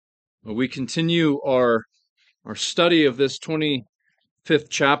Well, we continue our study of this 25th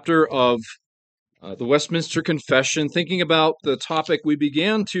chapter of the Westminster Confession, thinking about the topic we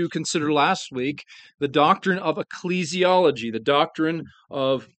began to consider last week, the doctrine of ecclesiology, the doctrine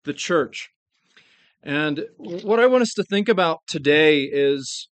of the church. And what I want us to think about today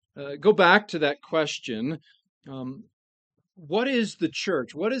is go back to that question, what is the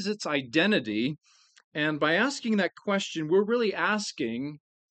church? What is its identity? And by asking that question, we're really asking,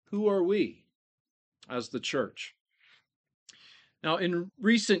 who are we as the church? Now, in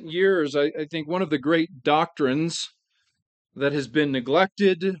recent years, I think one of the great doctrines that has been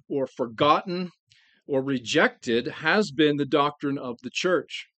neglected or forgotten or rejected has been the doctrine of the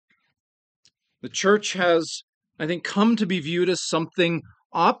church. The church has, I think, come to be viewed as something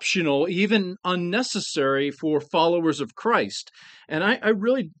optional, even unnecessary for followers of Christ. And I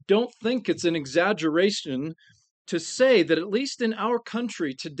really don't think it's an exaggeration to say that, at least in our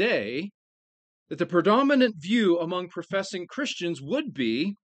country today, that the predominant view among professing Christians would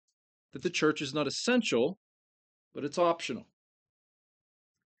be that the church is not essential, but it's optional.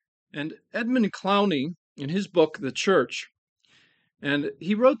 And Edmund Clowney, in his book, The Church, and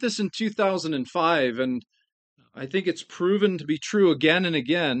he wrote this in 2005, and I think it's proven to be true again and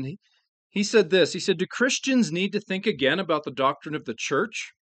again. He said this, he said, "Do Christians need to think again about the doctrine of the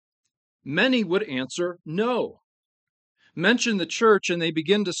church? Many would answer no. Mention the church and they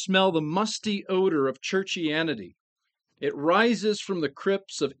begin to smell the musty odor of churchianity. It rises from the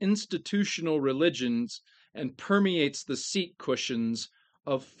crypts of institutional religions and permeates the seat cushions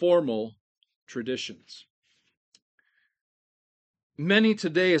of formal traditions." Many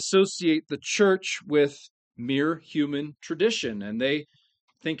today associate the church with mere human tradition, and they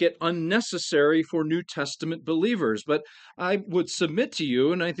think it unnecessary for New Testament believers. But I would submit to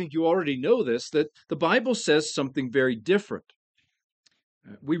you, and I think you already know this, that the Bible says something very different.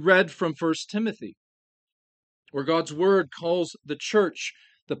 We read from 1 Timothy, where God's word calls the church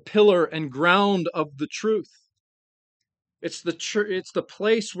the pillar and ground of the truth. It's the church, it's the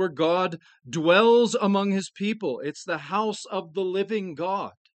place where God dwells among his people. It's the house of the living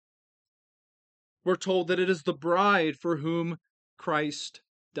God. We're told that it is the bride for whom Christ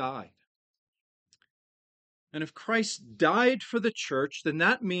died. And if Christ died for the church, then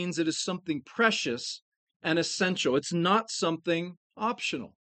that means it is something precious and essential. It's not something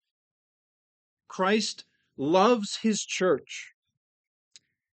optional. Christ loves his church.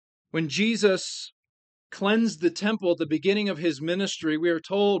 When Jesus cleansed the temple at the beginning of his ministry, we are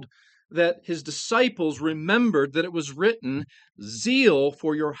told that his disciples remembered that it was written, "Zeal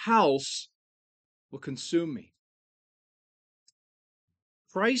for your house will consume me."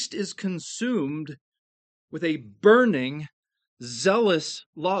 Christ is consumed with a burning, zealous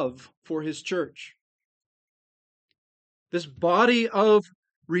love for his church. This body of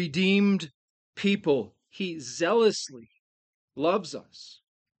redeemed people, he zealously loves us.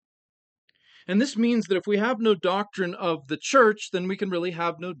 And this means that if we have no doctrine of the church, then we can really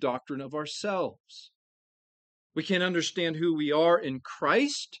have no doctrine of ourselves. We can't understand who we are in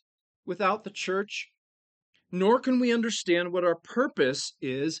Christ without the church, nor can we understand what our purpose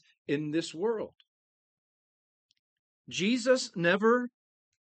is in this world. Jesus never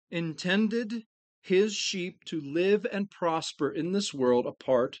intended his sheep to live and prosper in this world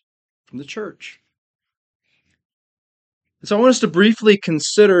apart from the church. And so I want us to briefly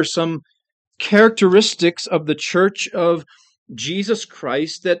consider some characteristics of the church of Jesus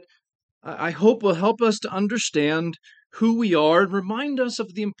Christ that I hope will help us to understand who we are and remind us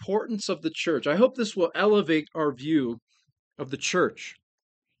of the importance of the church. I hope this will elevate our view of the church.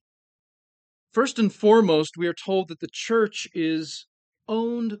 First and foremost, we are told that the church is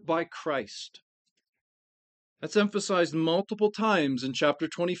owned by Christ. That's emphasized multiple times in chapter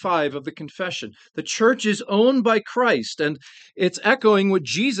 25 of the Confession. The church is owned by Christ, and it's echoing what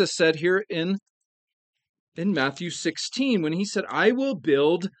Jesus said here in Matthew 16 when he said, "I will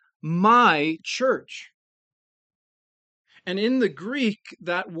build my church." And in the Greek,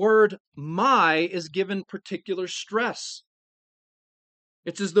 that word "my" is given particular stress.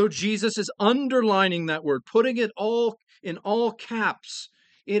 It's as though Jesus is underlining that word, putting it all in all caps.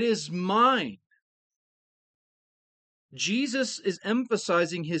 It is mine. Jesus is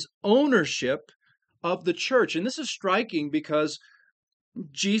emphasizing his ownership of the church. And this is striking because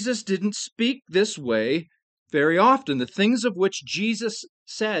Jesus didn't speak this way very often. The things of which Jesus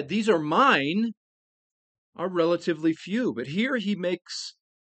said, "These are mine," are relatively few. But here he makes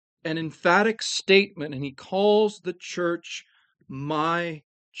an emphatic statement and he calls the church my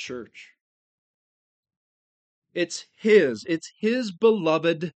church. It's his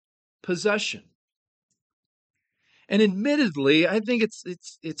beloved possession. And admittedly, I think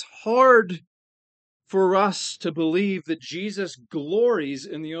it's hard for us to believe that Jesus glories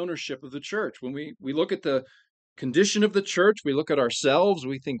in the ownership of the church. When we look at the condition of the church, we look at ourselves,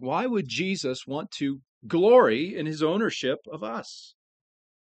 we think, why would Jesus want to glory in his ownership of us?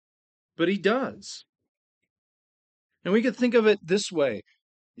 But he does. And we could think of it this way.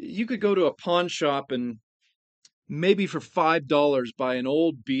 You could go to a pawn shop and maybe for $5 buy an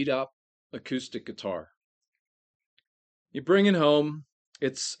old beat up acoustic guitar. You bring it home,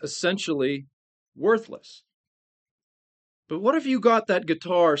 it's essentially worthless. But what if you got that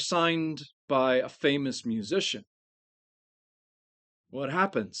guitar signed by a famous musician? What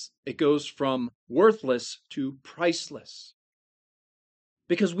happens? It goes from worthless to priceless.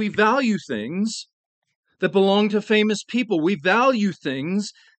 Because we value things that belong to famous people. We value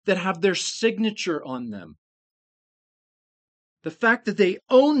things that have their signature on them. The fact that they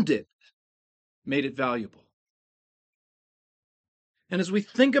owned it made it valuable. And as we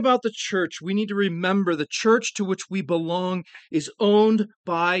think about the church, we need to remember the church to which we belong is owned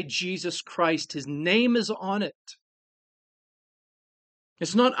by Jesus Christ. His name is on it.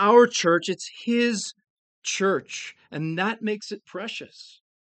 It's not our church, it's his church. And that makes it precious.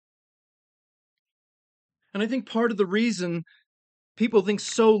 And I think part of the reason people think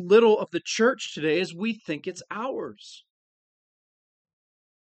so little of the church today is we think it's ours.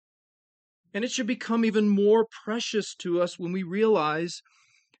 And it should become even more precious to us when we realize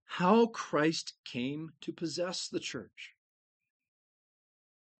how Christ came to possess the church.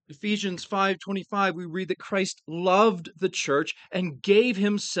 Ephesians 5:25, we read that Christ loved the church and gave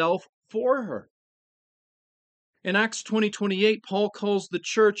himself for her. In Acts 20:28, Paul calls the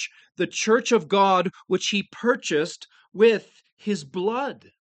church of God, which he purchased with his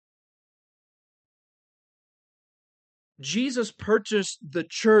blood. Jesus purchased the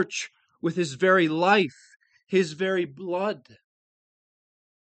church with his very life, his very blood.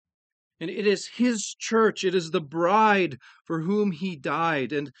 And it is his church, it is the bride for whom he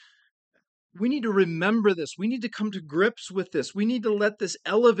died. And we need to remember this. We need to come to grips with this. We need to let this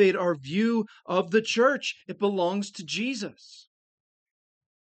elevate our view of the church. It belongs to Jesus.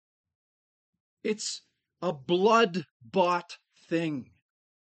 It's a blood-bought thing.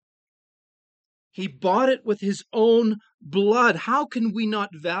 He bought it with his own blood. How can we not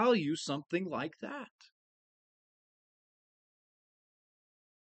value something like that?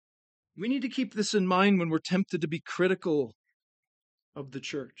 We need to keep this in mind when we're tempted to be critical of the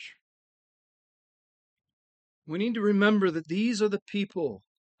church. We need to remember that these are the people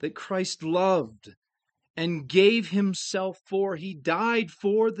that Christ loved and gave himself for. He died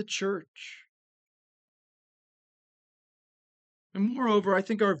for the church. And moreover, I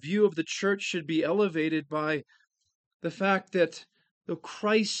think our view of the church should be elevated by the fact that though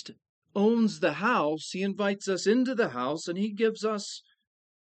Christ owns the house, he invites us into the house and he gives us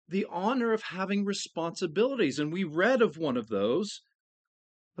the honor of having responsibilities. And we read of one of those,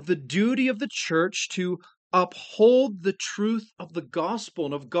 of the duty of the church to uphold the truth of the gospel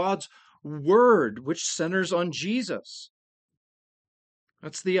and of God's word, which centers on Jesus.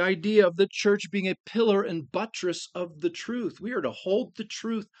 That's the idea of the church being a pillar and buttress of the truth. We are to hold the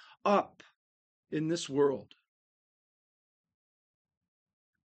truth up in this world.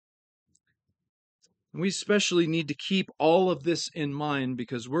 We especially need to keep all of this in mind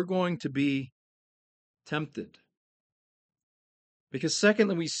because we're going to be tempted. Because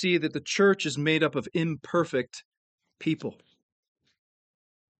secondly, we see that the church is made up of imperfect people.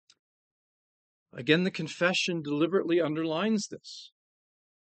 Again, the confession deliberately underlines this.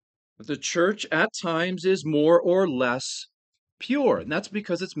 The church at times is more or less pure, and that's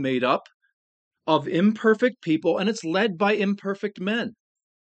because it's made up of imperfect people and it's led by imperfect men.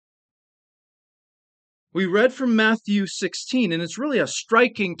 We read from Matthew 16, and it's really a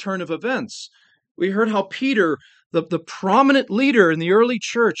striking turn of events. We heard how Peter, the prominent leader in the early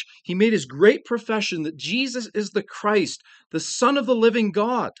church, he made his great profession that Jesus is the Christ, the Son of the living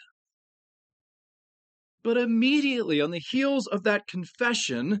God. But immediately on the heels of that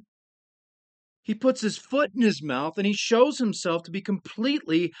confession, he puts his foot in his mouth and he shows himself to be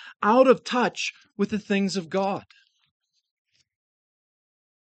completely out of touch with the things of God.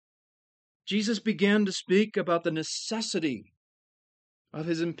 Jesus began to speak about the necessity of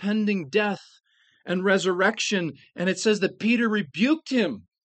his impending death and resurrection, and it says that Peter rebuked him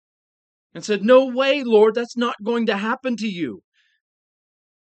and said, "No way, Lord, that's not going to happen to you."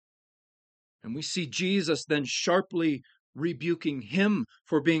 And we see Jesus then sharply rebuking him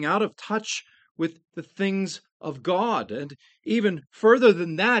for being out of touch with the things of God. And even further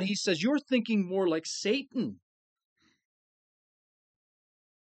than that, he says, "You're thinking more like Satan."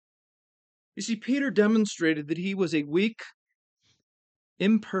 You see, Peter demonstrated that he was a weak,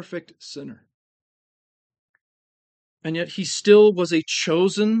 imperfect sinner. And yet he still was a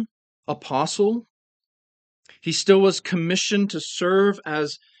chosen apostle. He still was commissioned to serve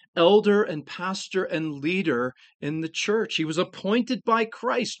as elder and pastor and leader in the church. He was appointed by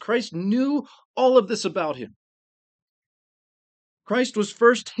Christ. Christ knew all of this about him. Christ was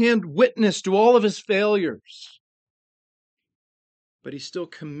first-hand witness to all of his failures. But he still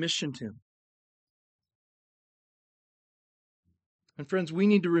commissioned him. And friends, we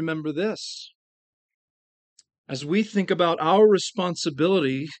need to remember this as we think about our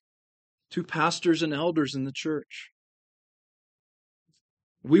responsibility to pastors and elders in the church.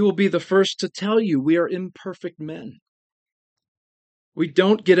 We will be the first to tell you we are imperfect men. We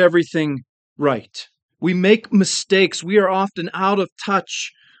don't get everything right. We make mistakes. We are often out of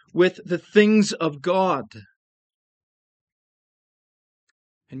touch with the things of God.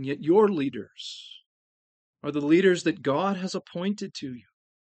 And yet your leaders are the leaders that God has appointed to you.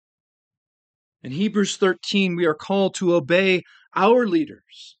 In Hebrews 13, we are called to obey our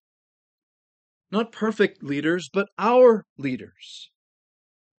leaders. Not perfect leaders, but our leaders.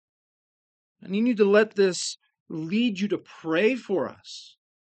 And you need to let this lead you to pray for us,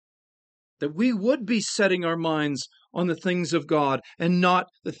 that we would be setting our minds on the things of God and not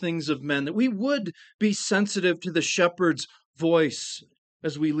the things of men, that we would be sensitive to the shepherd's voice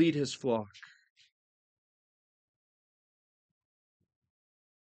as we lead his flock.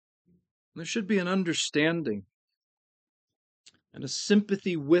 There should be an understanding and a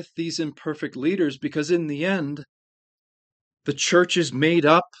sympathy with these imperfect leaders, because in the end, the church is made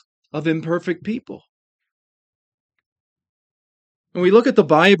up of imperfect people. When we look at the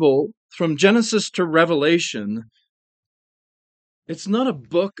Bible, from Genesis to Revelation, it's not a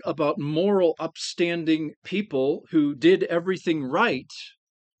book about moral, upstanding people who did everything right,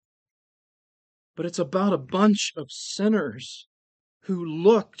 but it's about a bunch of sinners who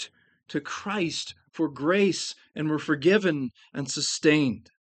looked to Christ for grace and were forgiven and sustained.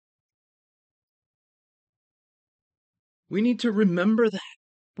 We need to remember that.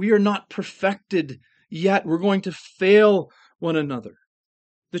 We are not perfected yet. We're going to fail one another.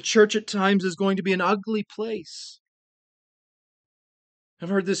 The church at times is going to be an ugly place. I've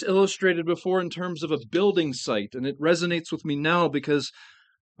heard this illustrated before in terms of a building site, and it resonates with me now because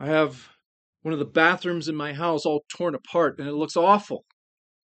I have one of the bathrooms in my house all torn apart, and it looks awful.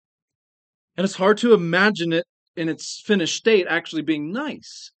 And it's hard to imagine it in its finished state actually being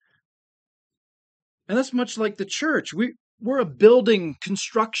nice. And that's much like the church. We're a building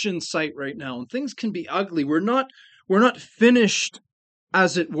construction site right now, and things can be ugly. We're not finished,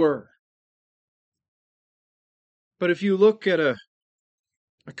 as it were. But if you look at a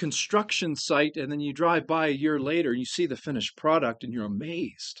construction site and then you drive by a year later and you see the finished product and you're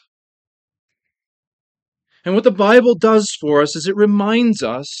amazed. And what the Bible does for us is it reminds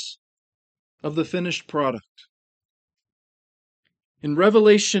us of the finished product. In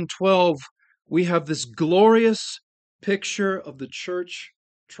Revelation 12, we have this glorious picture of the church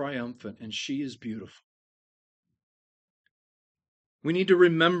triumphant, and she is beautiful. We need to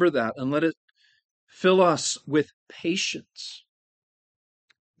remember that and let it fill us with patience.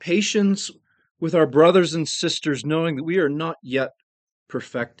 Patience with our brothers and sisters, knowing that we are not yet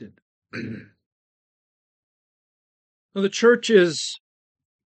perfected. Now, the church is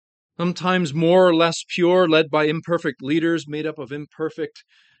sometimes more or less pure, led by imperfect leaders, made up of imperfect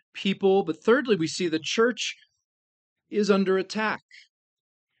people. But thirdly, we see the church is under attack.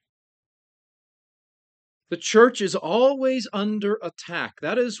 The church is always under attack.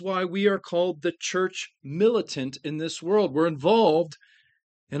 That is why we are called the church militant in this world. We're involved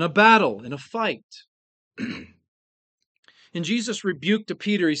in a battle, in a fight. And Jesus rebuked to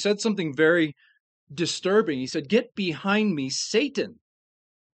Peter. He said something very disturbing. He said, "Get behind me, Satan."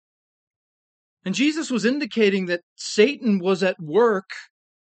 And Jesus was indicating that Satan was at work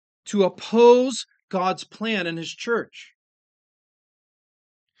to oppose God's plan in his church.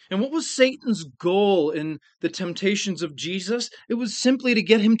 And what was Satan's goal in the temptations of Jesus? It was simply to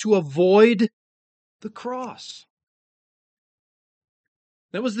get him to avoid the cross.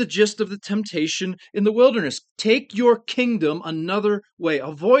 That was the gist of the temptation in the wilderness. Take your kingdom another way.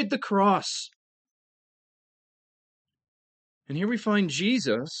 Avoid the cross. And here we find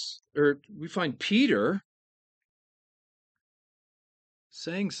we find Peter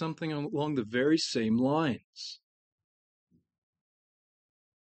saying something along the very same lines.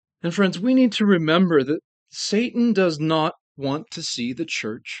 And friends, we need to remember that Satan does not want to see the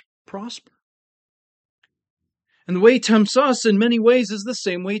church prosper. And the way he tempts us in many ways is the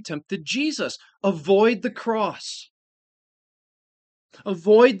same way he tempted Jesus. Avoid the cross.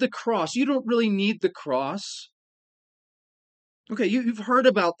 Avoid the cross. You don't really need the cross. Okay, you've heard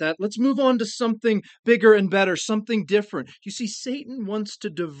about that. Let's move on to something bigger and better, something different. You see, Satan wants to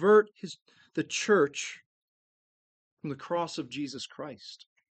divert the church from the cross of Jesus Christ.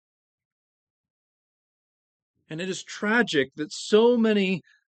 And it is tragic that so many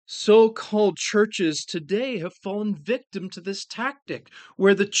so-called churches today have fallen victim to this tactic,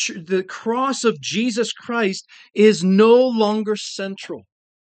 where the cross of Jesus Christ is no longer central,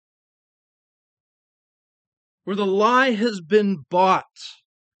 where the lie has been bought.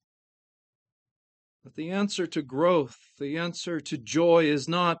 But the answer to growth, the answer to joy is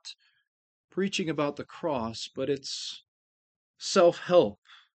not preaching about the cross, but it's self-help.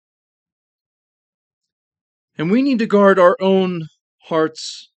 And we need to guard our own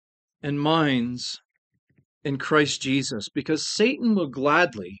hearts and minds in Christ Jesus, because Satan will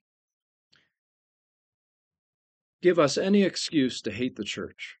gladly give us any excuse to hate the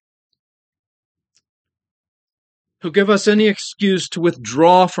church. He'll give us any excuse to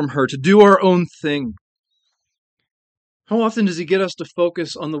withdraw from her, to do our own thing. How often does he get us to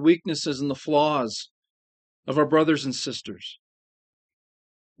focus on the weaknesses and the flaws of our brothers and sisters?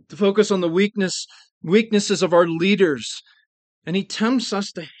 To focus on the weaknesses of our leaders. And he tempts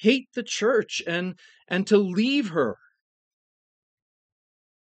us to hate the church and to leave her.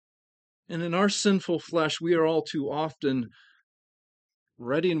 And in our sinful flesh, we are all too often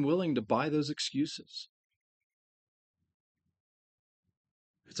ready and willing to buy those excuses.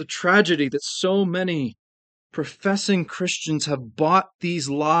 It's a tragedy that so many professing Christians have bought these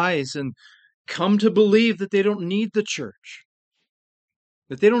lies and come to believe that they don't need the church,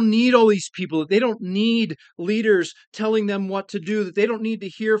 that they don't need all these people, that they don't need leaders telling them what to do, that they don't need to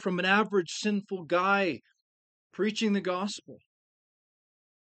hear from an average sinful guy preaching the gospel.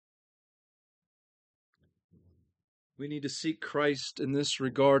 We need to seek Christ in this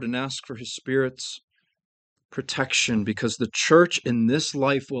regard and ask for His Spirit's protection, because the church in this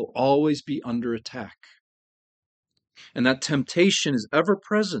life will always be under attack. And that temptation is ever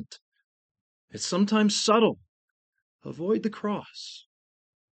present. It's sometimes subtle. Avoid the cross.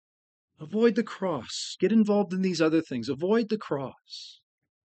 Avoid the cross. Get involved in these other things. Avoid the cross.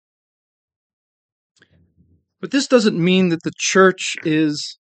 But this doesn't mean that the church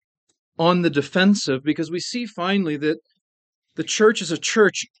is on the defensive, because we see finally that the church is a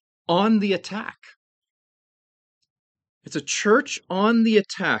church on the attack. It's a church on the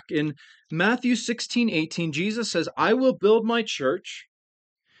attack. In Matthew 16:18, Jesus says, "I will build my church,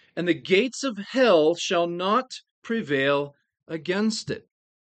 and the gates of hell shall not prevail against it."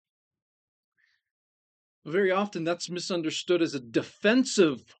 Very often that's misunderstood as a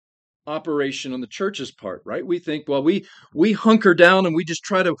defensive operation on the church's part, right? We think, well, we hunker down and we just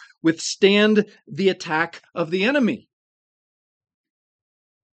try to withstand the attack of the enemy.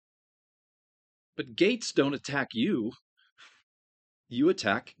 But gates don't attack you. You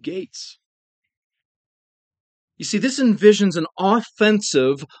attack gates. You see, this envisions an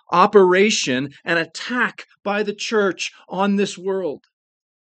offensive operation, an attack by the church on this world.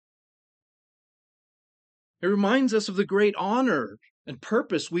 It reminds us of the great honor and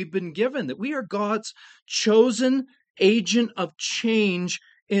purpose we've been given, that we are God's chosen agent of change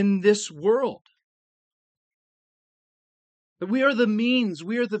in this world. That we are the means,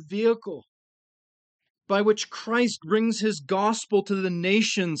 we are the vehicle by which Christ brings His gospel to the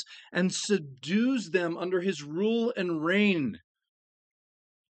nations and subdues them under His rule and reign.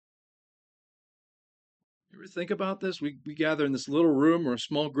 You ever think about this? We gather in this little room or a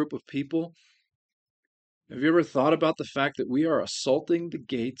small group of people. Have you ever thought about the fact that we are assaulting the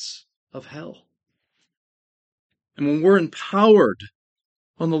gates of hell? And when we're empowered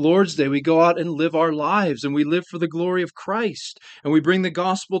on the Lord's Day, we go out and live our lives, and we live for the glory of Christ, and we bring the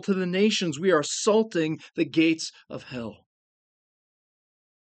gospel to the nations. We are assaulting the gates of hell.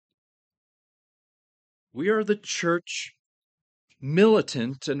 We are the church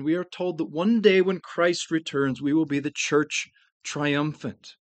militant, and we are told that one day when Christ returns, we will be the church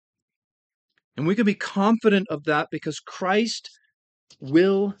triumphant. And we can be confident of that because Christ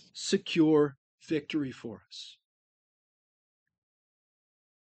will secure victory for us.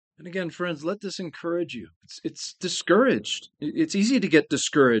 And again, friends, let this encourage you. It's discouraged. It's easy to get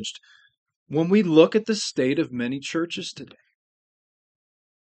discouraged when we look at the state of many churches today.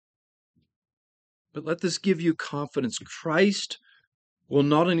 But let this give you confidence. Christ will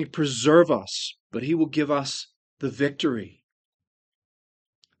not only preserve us, but He will give us the victory.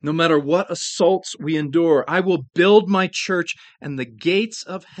 No matter what assaults we endure, I will build my church, and the gates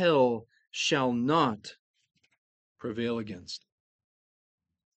of hell shall not prevail against it.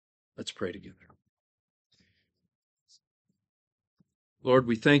 Let's pray together. Lord,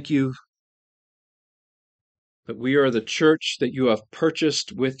 we thank you that we are the church that you have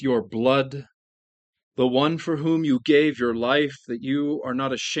purchased with your blood, the one for whom you gave your life, that you are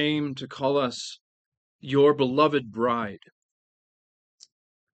not ashamed to call us your beloved bride.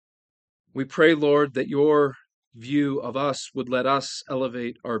 We pray, Lord, that your view of us would let us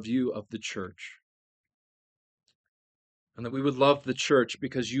elevate our view of the church, and that we would love the church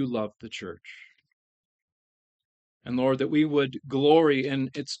because you love the church. And Lord, that we would glory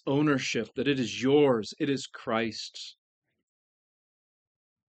in its ownership, that it is yours, it is Christ's.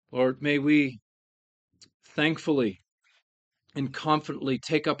 Lord, may we thankfully and confidently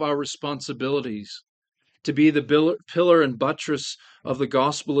take up our responsibilities to be the pillar and buttress of the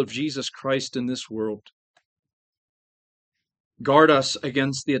gospel of Jesus Christ in this world. Guard us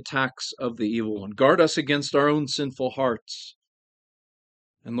against the attacks of the evil one. Guard us against our own sinful hearts.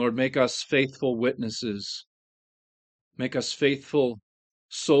 And Lord, make us faithful witnesses. Make us faithful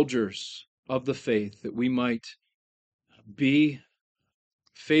soldiers of the faith, that we might be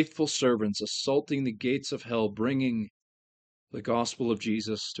faithful servants, assaulting the gates of hell, bringing the gospel of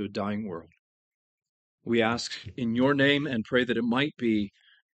Jesus to a dying world. We ask in your name and pray that it might be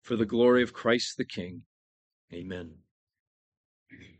for the glory of Christ the King. Amen.